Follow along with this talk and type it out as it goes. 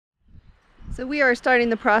So we are starting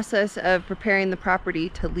the process of preparing the property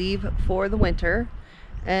to leave for the winter,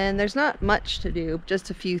 and there's not much to do, just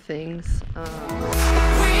a few things.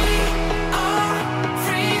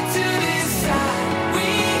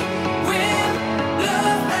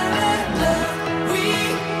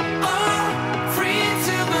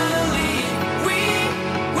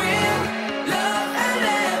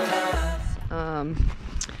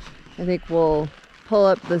 I think we'll pull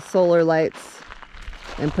up the solar lights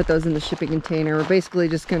and put those in the shipping container. We're basically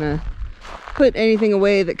just gonna put anything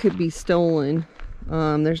away that could be stolen.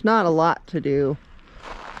 There's not a lot to do.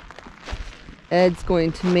 Ed's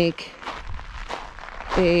going to make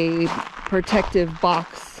a protective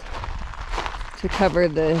box to cover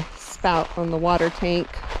the spout on the water tank.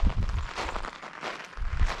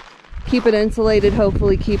 Keep it insulated,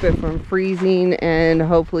 hopefully keep it from freezing, and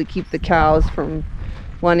hopefully keep the cows from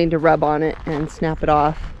wanting to rub on it and snap it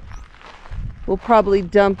off. We'll probably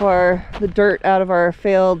dump the dirt out of our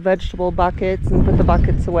failed vegetable buckets and put the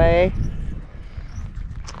buckets away.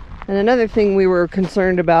 And another thing we were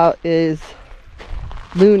concerned about is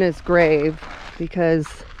Luna's grave, because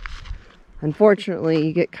unfortunately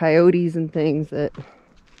you get coyotes and things that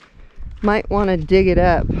might want to dig it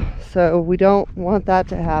up. So we don't want that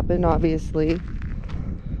to happen, obviously.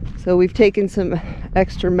 So we've taken some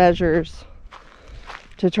extra measures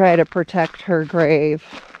to try to protect her grave,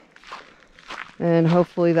 and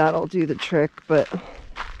hopefully that'll do the trick. But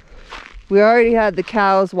we already had the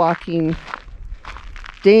cows walking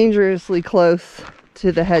dangerously close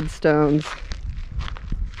to the headstones.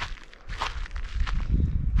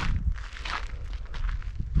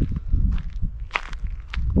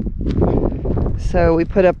 So we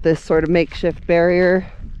put up this sort of makeshift barrier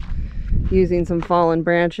using some fallen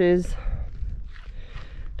branches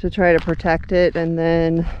to try to protect it, and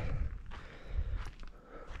then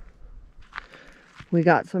we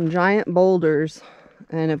got some giant boulders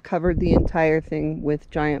and have covered the entire thing with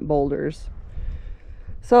giant boulders.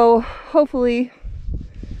 So hopefully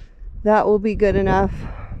that will be good enough.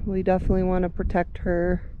 We definitely want to protect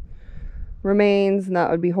her remains, and that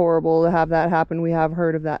would be horrible to have that happen. We have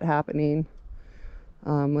heard of that happening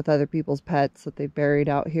with other people's pets that they've buried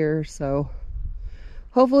out here. So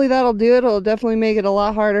hopefully that'll do it. It'll definitely make it a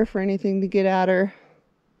lot harder for anything to get at her.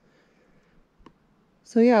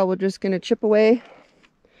 So yeah, we're just gonna chip away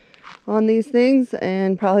on these things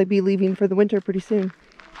and probably be leaving for the winter pretty soon.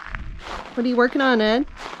 What are you working on, Ed?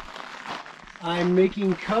 I'm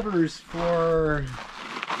making covers for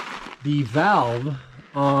the valve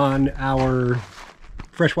on our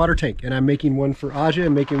freshwater tank, and I'm making one for Aja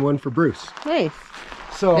and making one for Bruce. Nice.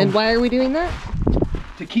 So, and why are we doing that?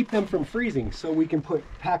 To keep them from freezing, so we can put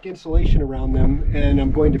pack insulation around them, and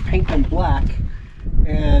I'm going to paint them black,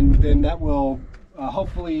 and then that will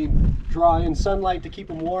hopefully draw in sunlight to keep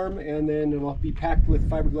them warm, and then it will be packed with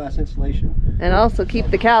fiberglass insulation. And also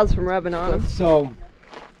keep the cows from rubbing on them. So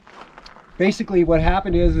basically what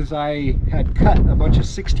happened is I had cut a bunch of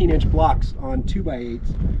 16-inch blocks on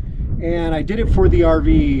 2x8s, and I did it for the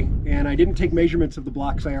RV, and I didn't take measurements of the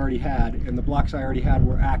blocks I already had, and the blocks I already had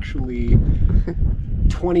were actually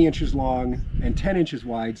 20 inches long and 10 inches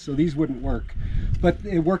wide, so these wouldn't work. But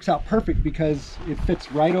it works out perfect because it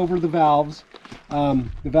fits right over the valves. The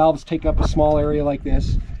valves take up a small area like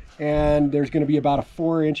this, and there's going to be about a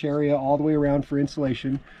 4-inch area all the way around for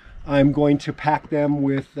insulation. I'm going to pack them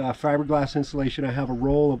with fiberglass insulation. I have a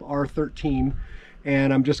roll of R13,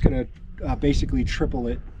 and I'm just going to basically triple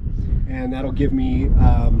it, and that'll give me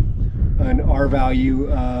an R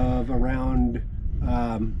value of around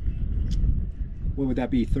what would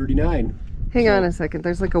that be, 39. Hang on a second,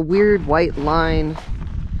 there's like a weird white line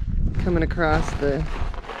coming across the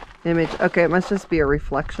image. Okay, it must just be a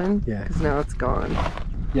reflection. Yeah, because now it's gone.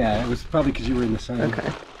 Yeah, it was probably because you were in the sun. Okay.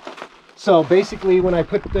 So basically when I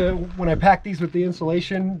pack these with the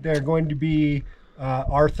insulation, they're going to be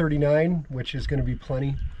R39, which is going to be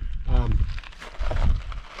plenty.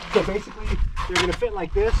 So basically they're going to fit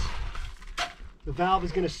like this. The valve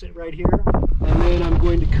is going to sit right here, and then I'm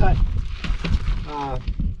going to cut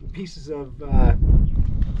pieces of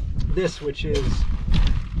this, which is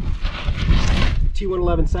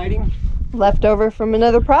T111 siding. Leftover from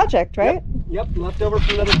another project, right? Yep, leftover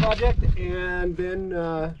from another project, and then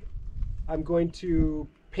I'm going to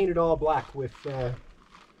paint it all black with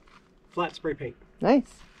flat spray paint.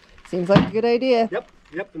 Nice. Seems like a good idea.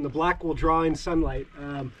 Yep, and the black will draw in sunlight.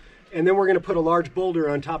 And then we're going to put a large boulder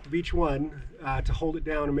on top of each one to hold it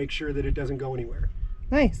down and make sure that it doesn't go anywhere.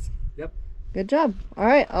 Nice. Yep. Good job. All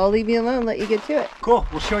right, I'll leave you alone, let you get to it. Cool.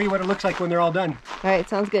 We'll show you what it looks like when they're all done. All right,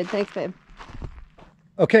 sounds good. Thanks, babe.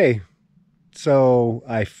 Okay, So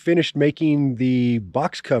I finished making the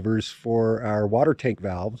box covers for our water tank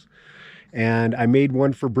valves, and I made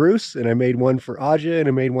one for Bruce, and I made one for Aja, and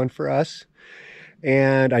I made one for us.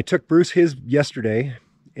 And I took Bruce his yesterday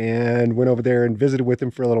and went over there and visited with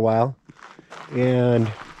him for a little while.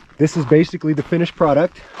 And this is basically the finished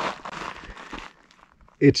product.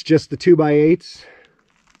 It's just the 2x8s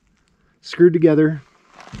screwed together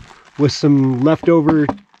with some leftover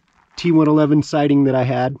T111 siding that I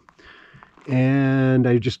had. And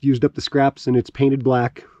I just used up the scraps, and it's painted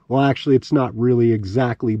black. Well, actually, it's not really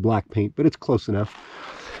exactly black paint, but it's close enough.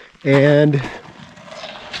 And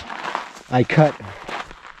I cut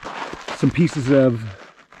some pieces of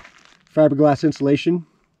fiberglass insulation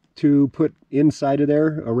to put inside of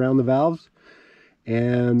there around the valves,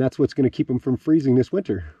 and that's what's going to keep them from freezing this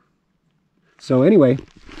winter. So anyway,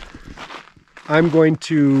 I'm going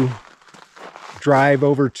to drive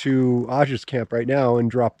over to Aja's camp right now and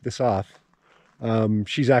drop this off.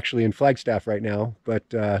 She's actually in Flagstaff right now, but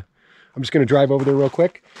I'm just going to drive over there real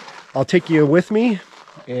quick. I'll take you with me,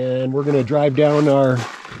 and we're going to drive down our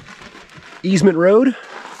easement road.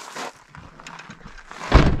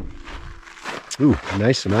 Ooh,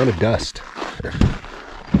 nice amount of dust.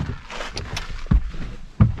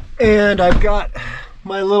 And I've got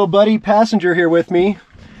my little buddy passenger here with me.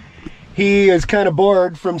 He is kind of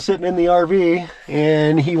bored from sitting in the RV,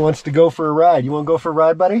 and he wants to go for a ride. You want to go for a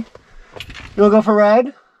ride, buddy? You want to go for a ride?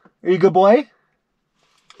 Are you a good boy?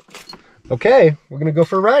 Okay, we're going to go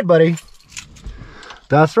for a ride, buddy.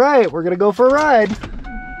 That's right, we're going to go for a ride.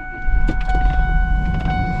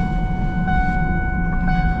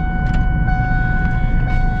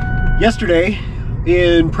 Yesterday,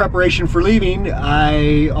 in preparation for leaving,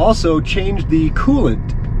 I also changed the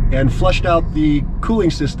coolant and flushed out the cooling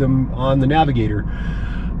system on the Navigator.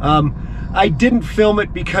 I didn't film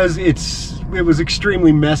it because it was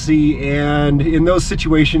extremely messy, and in those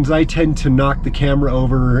situations I tend to knock the camera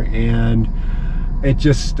over, and it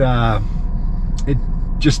just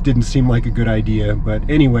didn't seem like a good idea. But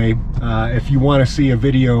anyway, if you want to see a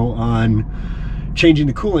video on changing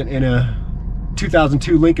the coolant in a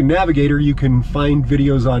 2002 Lincoln Navigator, you can find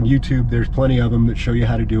videos on YouTube. There's plenty of them that show you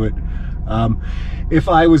how to do it. If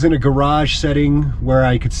I was in a garage setting where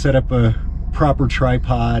I could set up a proper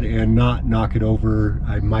tripod and not knock it over,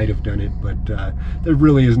 I might have done it, but there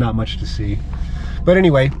really is not much to see. But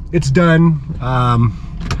anyway, it's done.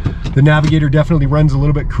 The Navigator definitely runs a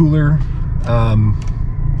little bit cooler.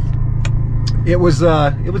 It was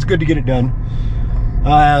good to get it done.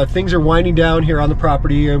 Things are winding down here on the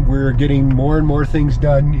property, and we're getting more and more things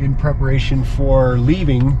done in preparation for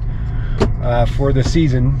leaving for the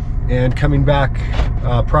season and coming back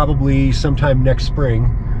probably sometime next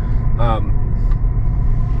spring.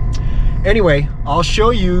 Anyway, I'll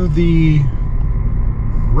show you the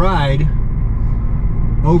ride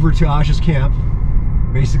over to Aja's camp.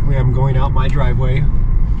 Basically, I'm going out my driveway,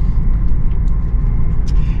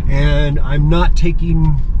 and I'm not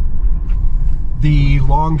taking the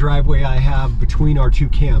long driveway I have between our two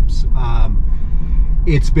camps.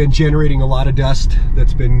 It's been generating a lot of dust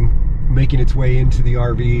that's been making its way into the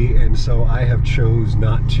RV, and so I have chose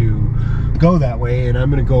not to go that way, and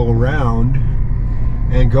I'm going to go around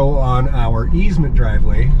and go on our easement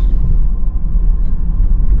driveway.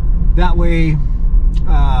 That way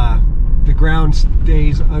the ground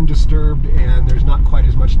stays undisturbed and there's not quite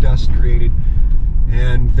as much dust created.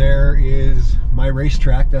 And there is my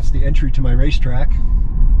racetrack. That's the entry to my racetrack.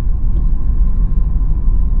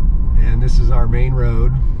 And this is our main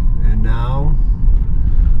road. And now,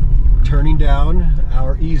 turning down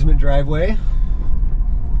our easement driveway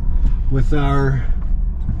with our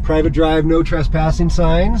private drive, no trespassing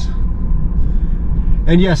signs.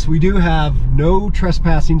 And yes, we do have no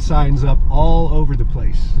trespassing signs up all over the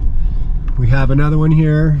place. We have another one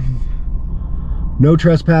here, no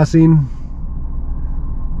trespassing.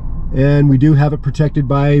 And we do have it protected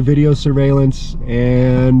by video surveillance,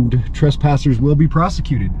 and trespassers will be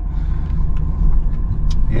prosecuted.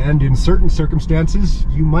 And in certain circumstances,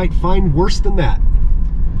 you might find worse than that.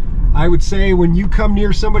 I would say when you come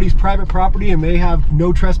near somebody's private property and they have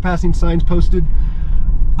no trespassing signs posted,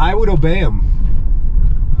 I would obey them.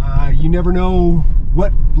 You never know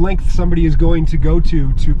what length somebody is going to go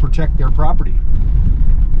to protect their property.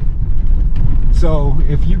 So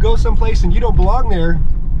if you go someplace and you don't belong there,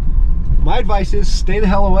 my advice is stay the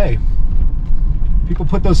hell away. People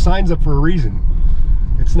put those signs up for a reason.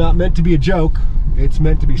 It's not meant to be a joke, it's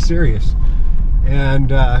meant to be serious.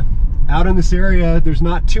 And out in this area, there's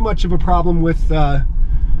not too much of a problem with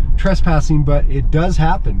trespassing, but it does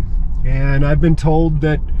happen. And I've been told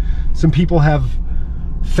that some people have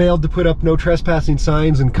failed to put up no trespassing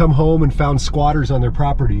signs and come home and found squatters on their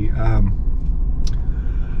property.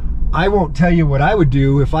 I won't tell you what I would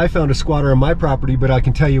do if I found a squatter on my property, but I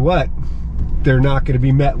can tell you what, they're not going to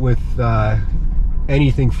be met with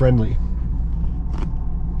anything friendly.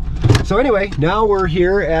 So anyway, now we're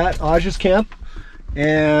here at Aj's camp,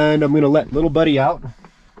 and I'm going to let little buddy out,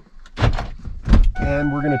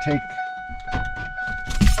 and we're going to take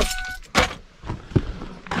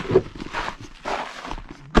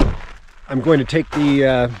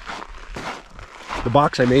the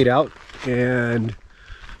box I made out and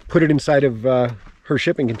put it inside of her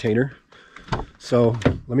shipping container. So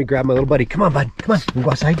let me grab my little buddy. Come on, bud. Come on. We'll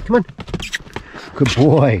go outside. Come on. Good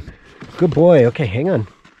boy. Good boy. Okay, hang on.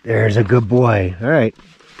 There's a good boy. All right.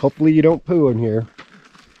 Hopefully you don't poo in here.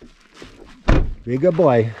 Be a good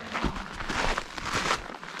boy.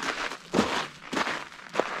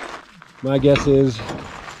 My guess is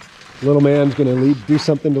little man's gonna do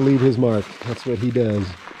something to leave his mark. That's what he does.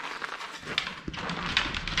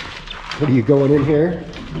 What are you going in here?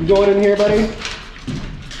 You going in here, buddy?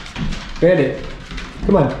 Bandit,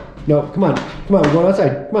 come on. No, come on. Come on, we're going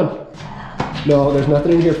outside. Come on. No, there's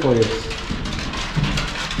nothing in here for you.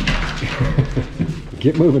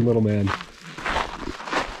 Get moving, little man.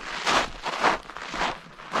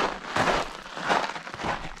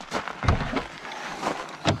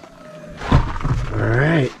 All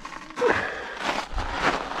right.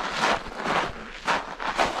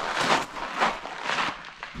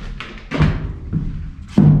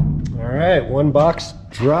 Alright, one box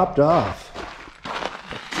dropped off.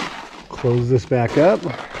 Close this back up.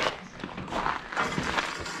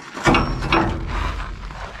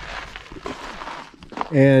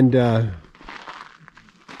 And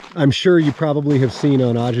I'm sure you probably have seen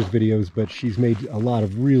on Aj's videos, but she's made a lot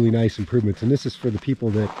of really nice improvements. And this is for the people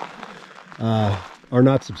that are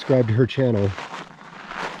not subscribed to her channel.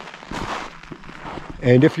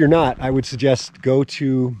 And if you're not, I would suggest go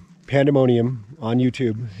to Pandemonium on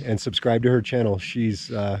YouTube and subscribe to her channel.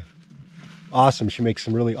 She's awesome. She makes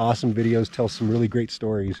some really awesome videos, tells some really great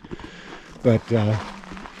stories. But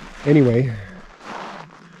anyway,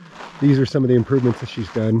 these are some of the improvements that she's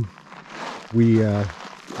done.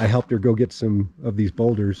 I helped her go get some of these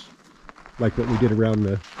boulders, like what we did around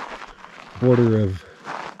the border of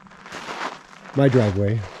my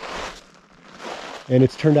driveway, and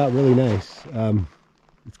it's turned out really nice.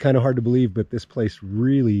 It's kind of hard to believe, but this place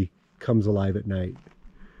really comes alive at night.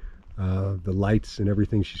 The lights and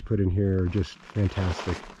everything she's put in here are just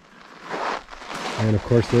fantastic. And of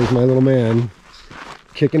course, there's my little man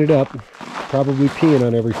kicking it up, probably peeing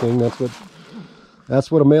on everything. That's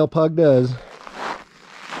what a male pug does.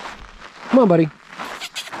 Come on, buddy.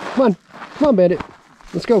 Come on, Bandit.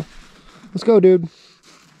 Let's go. Let's go, dude.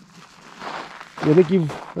 I think you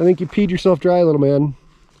peed yourself dry, little man.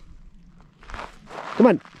 Come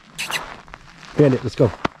on. Bandit, let's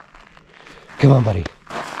go. Come on, buddy.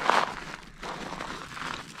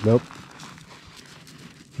 Nope.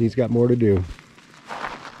 He's got more to do.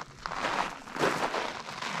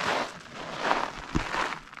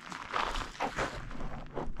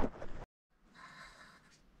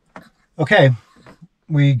 Okay,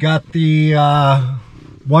 we got the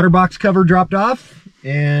water box cover dropped off,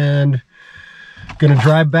 and gonna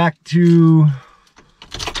drive back to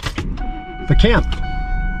the camp.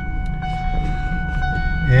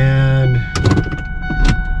 And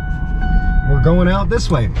we're going out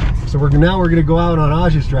this way. So now we're gonna go out on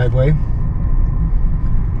Aj's driveway.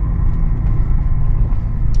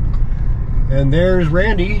 And there's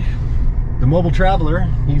Randy, the mobile traveler.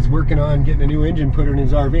 He's working on getting a new engine put in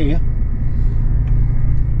his RV.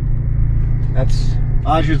 That's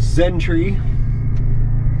Aj's Zen tree.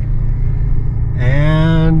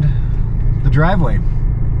 And the driveway.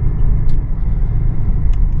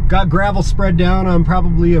 Got gravel spread down on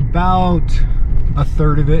probably about a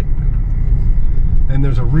third of it. And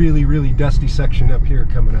there's a really, really dusty section up here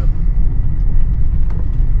coming up.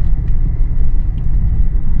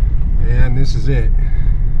 And this is it.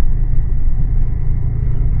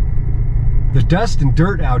 The dust and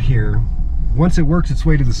dirt out here, once it works its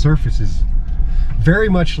way to the surface, is very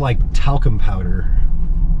much like talcum powder.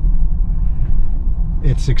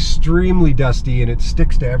 It's extremely dusty and it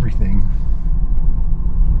sticks to everything.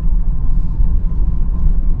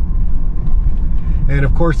 And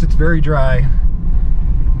of course it's very dry.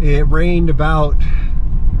 It rained about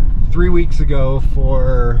 3 weeks ago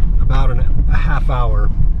for about a half hour.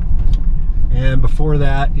 And before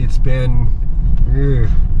that it's been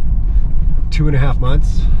 2.5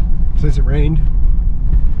 months since it rained.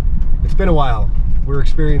 It's been a while. We're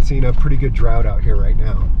experiencing a pretty good drought out here right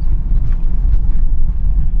now.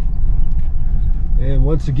 And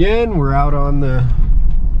once again, we're out on the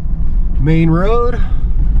main road.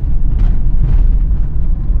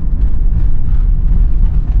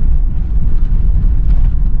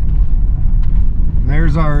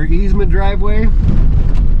 There's our easement driveway.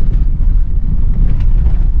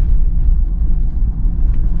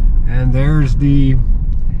 And there's the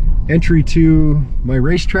entry to my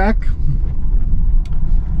racetrack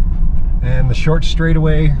and the short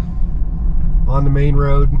straightaway on the main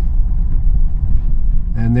road.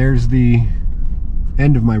 And there's the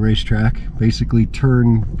end of my racetrack, basically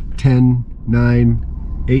turn 10,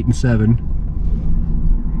 9, 8, and 7.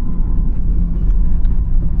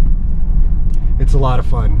 It's a lot of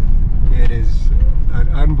fun. It is an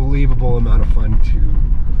unbelievable amount of fun to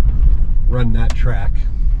run that track.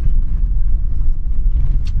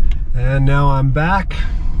 And now I'm back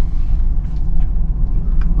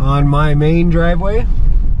on my main driveway.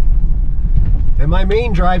 And my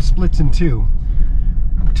main drive splits in two.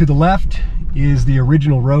 To the left is the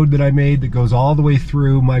original road that I made that goes all the way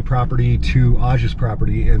through my property to Aj's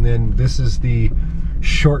property. And then this is the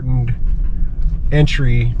shortened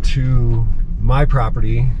entry to my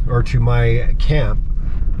property, or to my camp,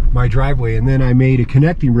 my driveway. And then I made a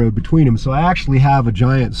connecting road between them. So I actually have a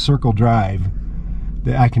giant circle drive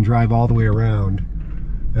that I can drive all the way around.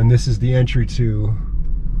 And this is the entry to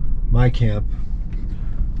my camp,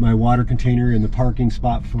 my water container, and the parking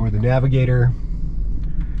spot for the navigator,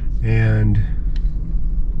 and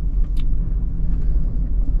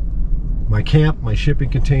my camp, my shipping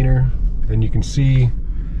container. And you can see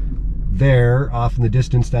there off in the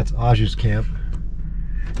distance, that's Aj's camp,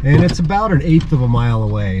 and it's about 1/8 of a mile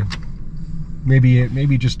away,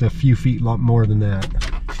 maybe just a few feet more than that.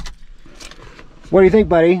 What do you think,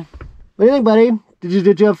 buddy? What do you think, buddy?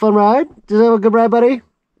 Did you have a fun ride? Did you have a good ride, buddy?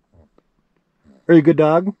 Are you a good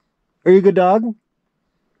dog? Are you a good dog?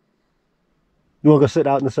 You want to go sit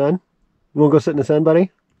out in the sun? You want to go sit in the sun,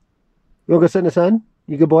 buddy? You want to go sit in the sun?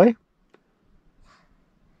 You good boy?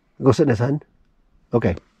 Go sit in the sun?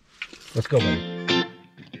 Okay. Let's go, buddy.